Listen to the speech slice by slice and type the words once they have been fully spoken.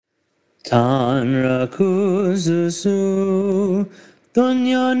Tanrı kuzusu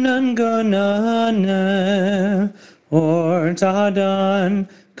dünyanın gönlüne ortadan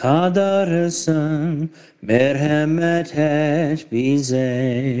kaldırırsın, merhamet et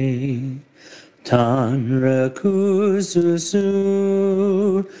bize. Tanrı kuzusu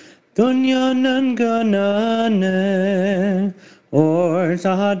dünyanın gönlüne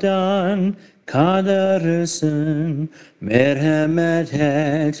ortadan kaldırırsın, merhamet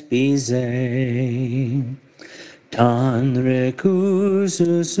et bize. Tanrı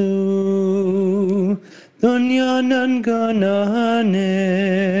kuzusu dünyanın gönlüne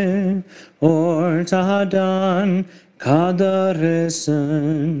ortadan kaldırırsın,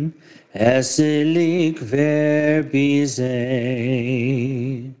 esirlik ver bize.